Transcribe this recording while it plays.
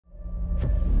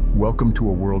Welcome to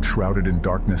a world shrouded in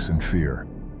darkness and fear.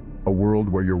 A world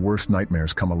where your worst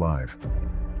nightmares come alive.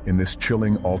 In this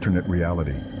chilling alternate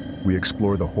reality, we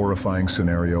explore the horrifying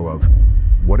scenario of,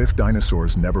 what if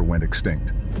dinosaurs never went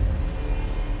extinct?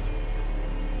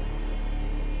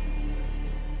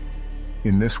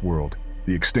 In this world,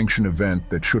 the extinction event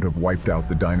that should have wiped out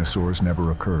the dinosaurs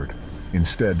never occurred.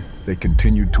 Instead, they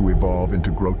continued to evolve into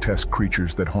grotesque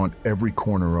creatures that haunt every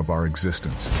corner of our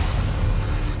existence.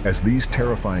 As these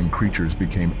terrifying creatures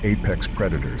became apex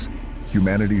predators,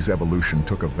 humanity's evolution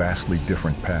took a vastly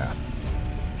different path.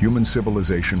 Human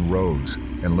civilization rose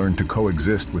and learned to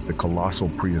coexist with the colossal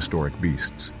prehistoric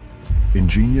beasts.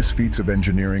 Ingenious feats of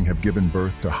engineering have given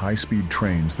birth to high-speed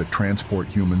trains that transport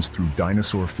humans through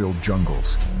dinosaur-filled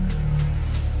jungles,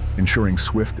 ensuring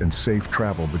swift and safe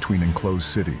travel between enclosed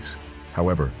cities.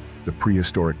 However, the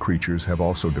prehistoric creatures have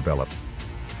also developed,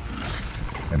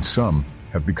 and some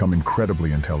have become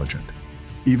incredibly intelligent.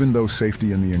 Even though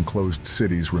safety in the enclosed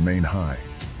cities remain high,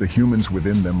 the humans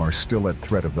within them are still at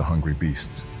threat of the hungry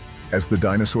beasts. As the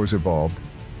dinosaurs evolved,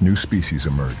 new species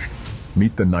emerged.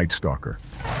 Meet the Night Stalker,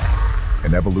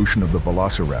 an evolution of the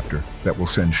velociraptor that will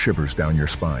send shivers down your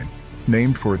spine.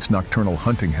 Named for its nocturnal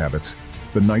hunting habits,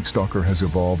 the Night Stalker has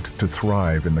evolved to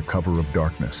thrive in the cover of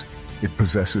darkness. It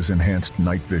possesses enhanced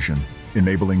night vision,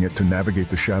 enabling it to navigate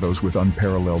the shadows with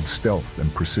unparalleled stealth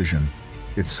and precision.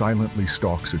 It silently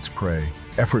stalks its prey,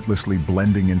 effortlessly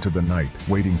blending into the night,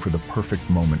 waiting for the perfect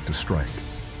moment to strike.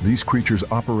 These creatures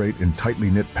operate in tightly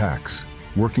knit packs.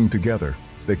 Working together,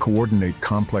 they coordinate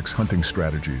complex hunting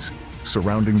strategies,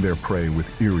 surrounding their prey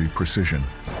with eerie precision.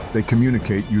 They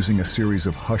communicate using a series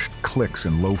of hushed clicks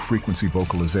and low-frequency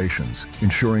vocalizations,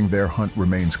 ensuring their hunt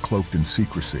remains cloaked in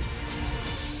secrecy.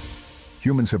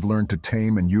 Humans have learned to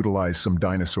tame and utilize some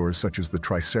dinosaurs such as the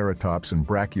Triceratops and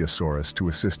Brachiosaurus to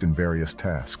assist in various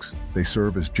tasks. They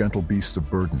serve as gentle beasts of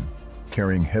burden,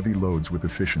 carrying heavy loads with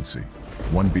efficiency.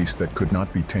 One beast that could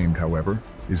not be tamed, however,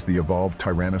 is the evolved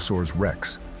Tyrannosaurus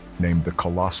Rex, named the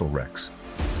Colossal Rex.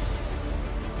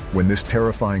 When this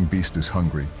terrifying beast is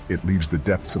hungry, it leaves the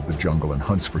depths of the jungle and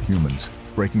hunts for humans,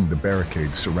 breaking the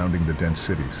barricades surrounding the dense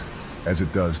cities. As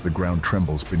it does, the ground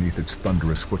trembles beneath its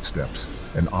thunderous footsteps,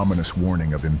 an ominous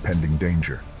warning of impending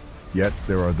danger. Yet,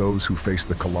 there are those who face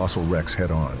the Colossal Rex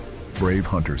head-on. Brave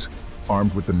hunters,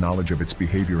 armed with the knowledge of its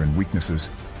behavior and weaknesses,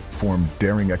 form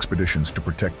daring expeditions to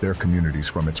protect their communities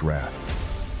from its wrath.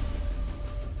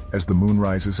 As the moon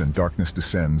rises and darkness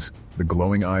descends, the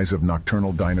glowing eyes of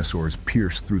nocturnal dinosaurs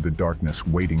pierce through the darkness,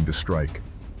 waiting to strike.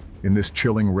 In this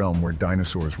chilling realm where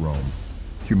dinosaurs roam,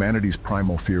 humanity's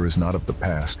primal fear is not of the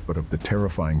past, but of the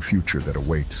terrifying future that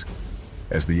awaits,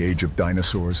 as the age of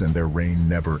dinosaurs and their reign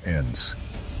never ends.